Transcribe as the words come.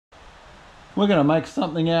We're going to make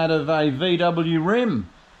something out of a VW rim.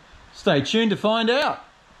 Stay tuned to find out.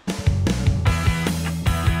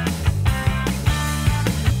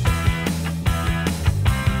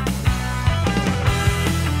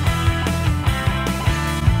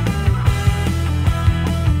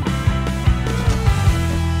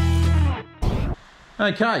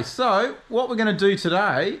 Okay, so what we're going to do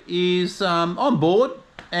today is I'm bored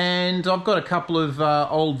and I've got a couple of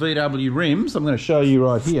old VW rims I'm going to show you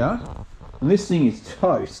right here. And this thing is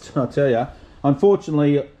toast, I'll tell you.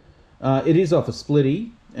 Unfortunately, it is off a splitty,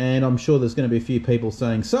 and I'm sure there's going to be a few people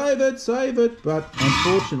saying, save it, but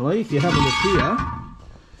unfortunately, if you have a look here,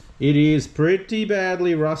 it is pretty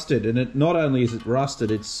badly rusted. And it not only is it rusted,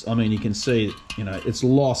 it's, I mean, you can see, you know, it's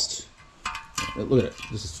lost. Look at it,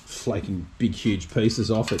 this is flaking big, huge pieces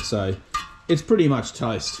off it, so it's pretty much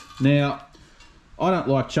toast. Now, I don't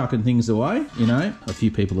like chucking things away, you know. A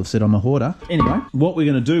few people have said I'm a hoarder. Anyway, what we're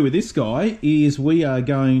going to do with this guy is we are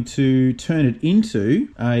going to turn it into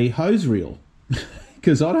a hose reel.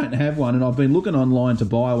 Because I don't have one, and I've been looking online to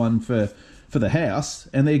buy one for the house,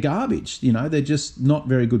 and they're garbage, you know. They're just not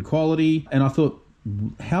very good quality. And I thought,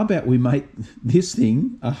 how about we make this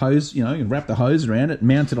thing a hose, you know, and wrap the hose around it,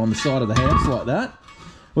 mount it on the side of the house like that.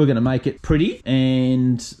 We're going to make it pretty,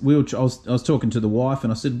 and I was talking to the wife,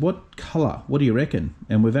 and I said, what colour? What do you reckon?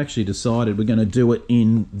 And we've actually decided we're going to do it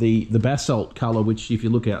in the basalt colour, which if you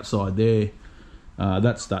look outside there,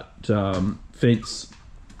 that's that fence,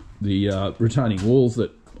 the retaining walls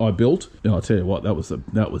that I built. And I'll tell you what, that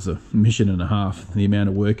was a mission and a half, the amount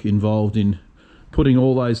of work involved in putting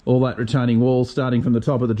all that retaining wall, starting from the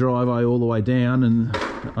top of the driveway all the way down. And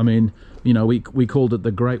I mean, you know, we called it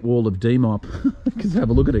the Great Wall of Demop, because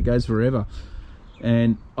have a look at it, it goes forever.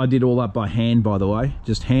 And I did all that by hand, by the way,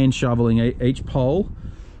 just hand shoveling each pole.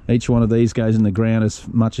 Each one of these goes in the ground as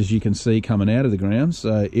much as you can see coming out of the ground.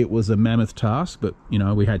 So it was a mammoth task, but you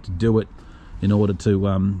know, we had to do it in order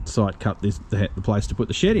to site cut the place to put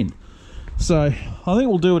the shed in. So I think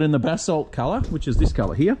we'll do it in the basalt colour, which is this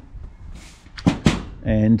colour here.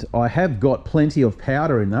 And I have got plenty of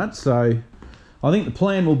powder in that, so I think the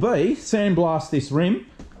plan will be sandblast this rim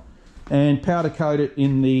and powder coat it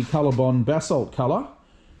in the Colorbond basalt colour.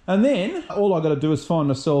 And then all I've got to do is find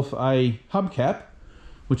myself a hubcap,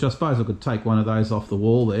 which I suppose I could take one of those off the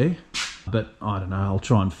wall there. But I don't know, I'll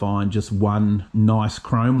try and find just one nice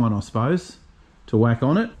chrome one, I suppose, to whack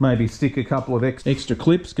on it. Maybe stick a couple of extra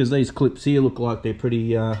clips, because these clips here look like they're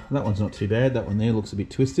pretty, that one's not too bad, that one there looks a bit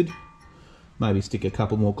twisted. Maybe stick a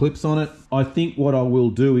couple more clips on it. I think what I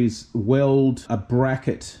will do is weld a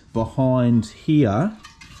bracket behind here.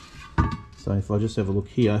 So if I just have a look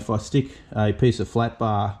here, if I stick a piece of flat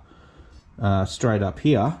bar straight up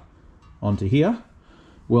here onto here,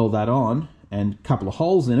 weld that on, and a couple of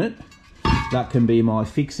holes in it, that can be my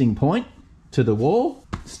fixing point to the wall.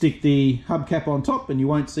 Stick the hubcap on top and you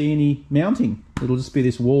won't see any mounting. It'll just be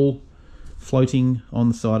this wall floating on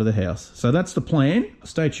the side of the house. So that's the plan.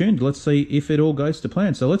 Stay tuned. Let's see if it all goes to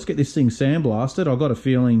plan. So let's get this thing sandblasted. I've got a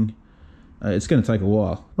feeling it's going to take a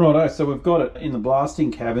while. Righto, so we've got it in the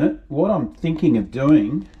blasting cabinet. What I'm thinking of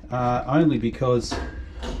doing, only because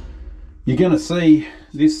you're going to see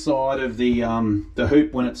this side of the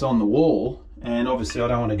hoop when it's on the wall, and obviously I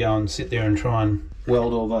don't want to go and sit there and try and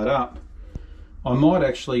weld all that up. I might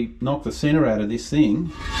actually knock the center out of this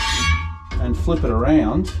thing and flip it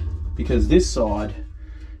around, because this side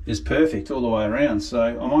is perfect all the way around. So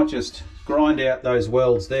I might just grind out those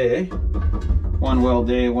welds there, one weld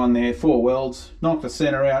there, one there, 4 welds, knock the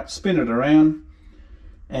center out, spin it around,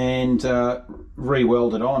 and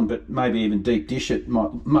re-weld it on, but maybe even deep dish it.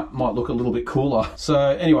 Might look a little bit cooler. So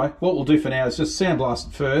anyway, what we'll do for now is just sandblast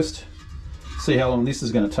it first, see how long this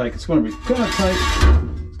is going to take. It's going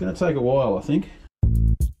to take a while, I think.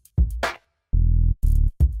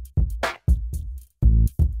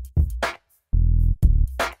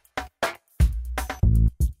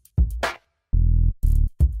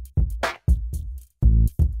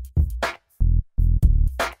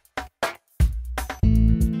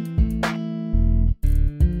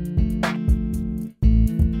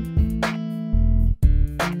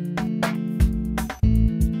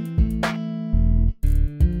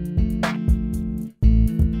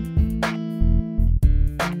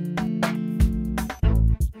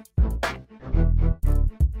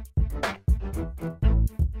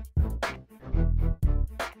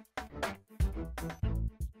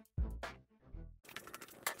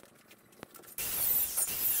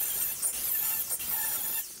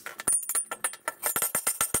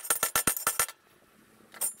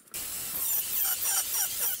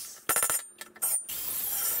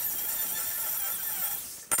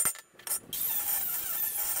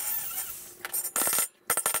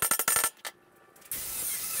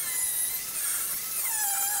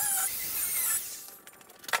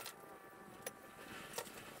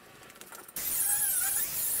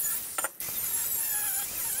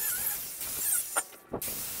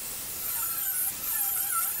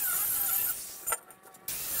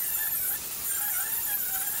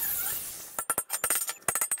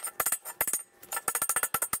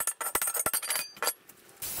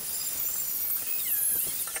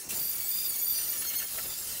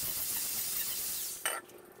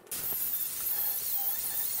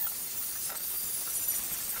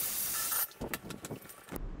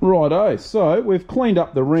 Righto, so we've cleaned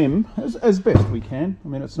up the rim as best we can. I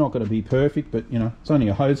mean, it's not going to be perfect, but you know, it's only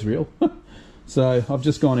a hose reel. So I've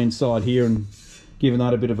just gone inside here and given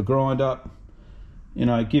that a bit of a grind up. You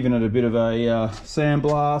know, giving it a bit of a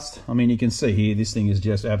sandblast. I mean, you can see here, this thing is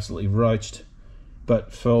just absolutely roached.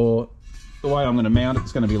 But for the way I'm going to mount it,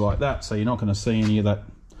 it's going to be like that. So you're not going to see any of that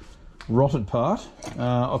rotted part.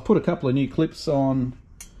 I've put a couple of new clips on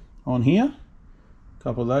here. A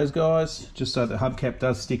couple of those guys, just so the hubcap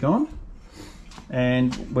does stick on.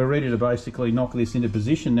 And we're ready to basically knock this into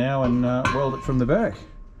position now and weld it from the back.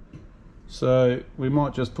 So we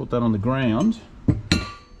might just put that on the ground.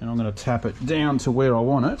 And I'm going to tap it down to where I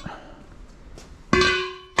want it.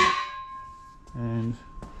 And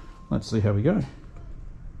let's see how we go.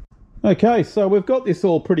 Okay, so we've got this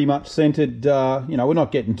all pretty much centered. You know, we're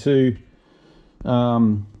not getting too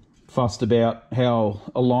fussed about how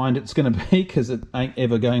aligned it's going to be, because it ain't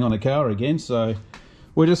ever going on a car again. So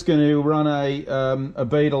we're just going to run a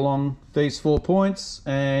bead along these 4 points,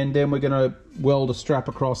 and then we're going to weld a strap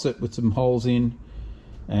across it with some holes in,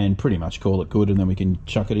 and pretty much call it good. And then we can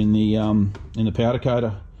chuck it in the powder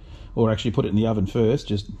coater, or actually put it in the oven first.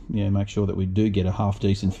 Just, yeah, make sure that we do get a half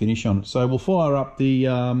decent finish on it. So we'll fire up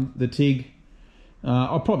the TIG.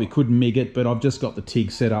 I probably could MIG it, but I've just got the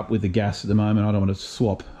TIG set up with the gas at the moment. I don't want to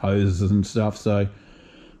swap hoses and stuff, so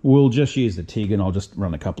we'll just use the TIG, and I'll just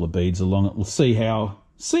run a couple of beads along it. We'll see how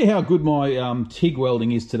good my TIG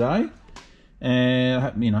welding is today.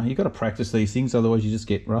 And you know, you've got to practice these things, otherwise you just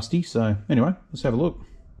get rusty. So anyway, let's have a look.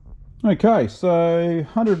 Okay, so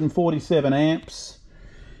 147 amps,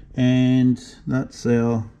 and that's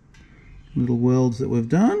our little welds that we've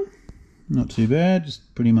done. Not too bad,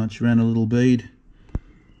 just pretty much ran a little bead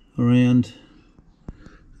around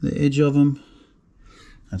the edge of them.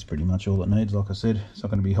 That's pretty much all it needs. Like I said, it's not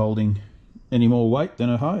going to be holding any more weight than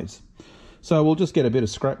a hose. So we'll just get a bit of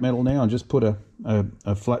scrap metal now and just put a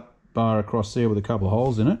flat bar across there with a couple of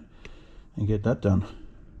holes in it and get that done.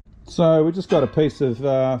 So we just got a piece of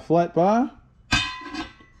flat bar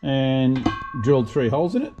and drilled 3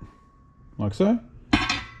 holes in it, like so.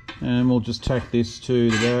 And we'll just tack this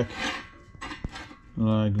to the back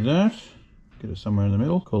like that. Get it somewhere in the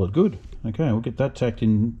middle, call it good. Okay, we'll get that tacked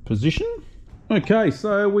in position. Okay,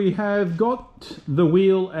 so we have got the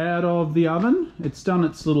wheel out of the oven. It's done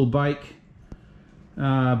its little bake, you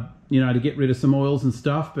know, to get rid of some oils and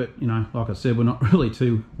stuff, but you know, like I said, we're not really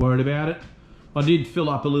too worried about it. I did fill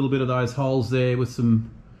up a little bit of those holes there with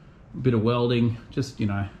some bit of welding. Just, you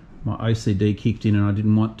know, my OCD kicked in and I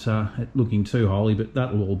didn't want it looking too holy, but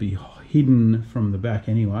that'll all be hidden from the back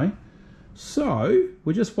anyway. So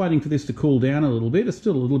we're just waiting for this to cool down a little bit. It's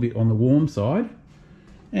still a little bit on the warm side,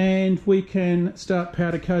 and we can start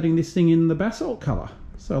powder coating this thing in the basalt color.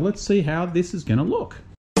 So let's see how this is going to look.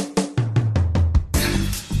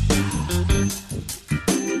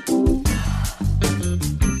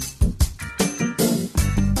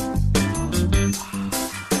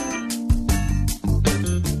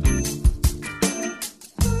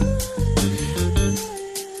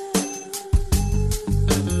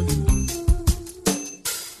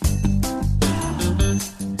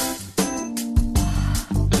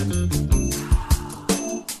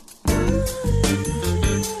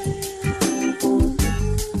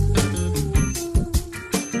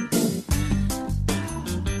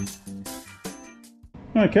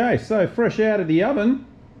 Okay, so fresh out of the oven,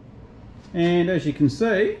 and as you can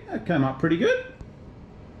see, that came up pretty good.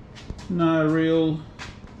 No real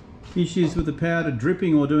issues with the powder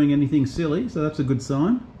dripping or doing anything silly, so that's a good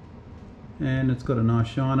sign. And it's got a nice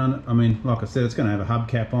shine on it. I mean, like I said, it's going to have a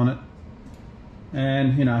hubcap on it.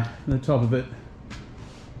 And, you know, the top of it,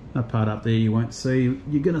 that part up there you won't see.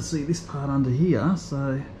 You're going to see this part under here,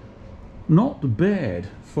 so not bad.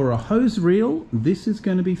 For a hose reel, this is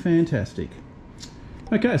going to be fantastic.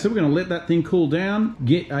 Okay, so we're going to let that thing cool down,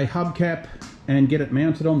 get a hubcap and get it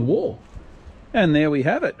mounted on the wall. And there we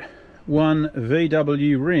have it. One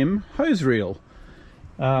VW rim hose reel.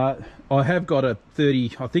 I have got a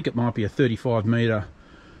 30, I think it might be a 35 metre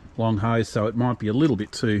long hose, so it might be a little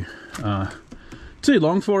bit too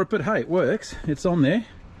long for it, but hey, it works. It's on there.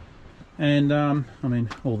 And I mean,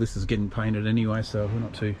 all this is getting painted anyway, so we're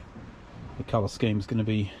not too, the colour scheme is going to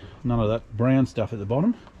be none of that brown stuff at the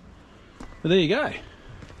bottom. But there you go.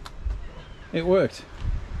 It worked.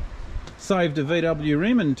 Saved a VW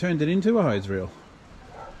rim and turned it into a hose reel.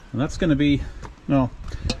 And that's going to be, well,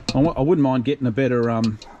 I wouldn't mind getting a better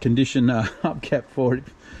condition hubcap for it.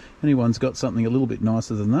 If anyone's got something a little bit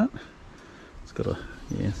nicer than that. It's got a,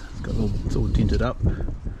 yeah, it's got all, it's all tinted up.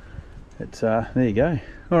 But there you go.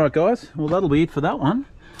 Alright guys, well that'll be it for that one.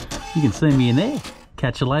 You can see me in there.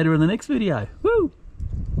 Catch you later in the next video. Woo!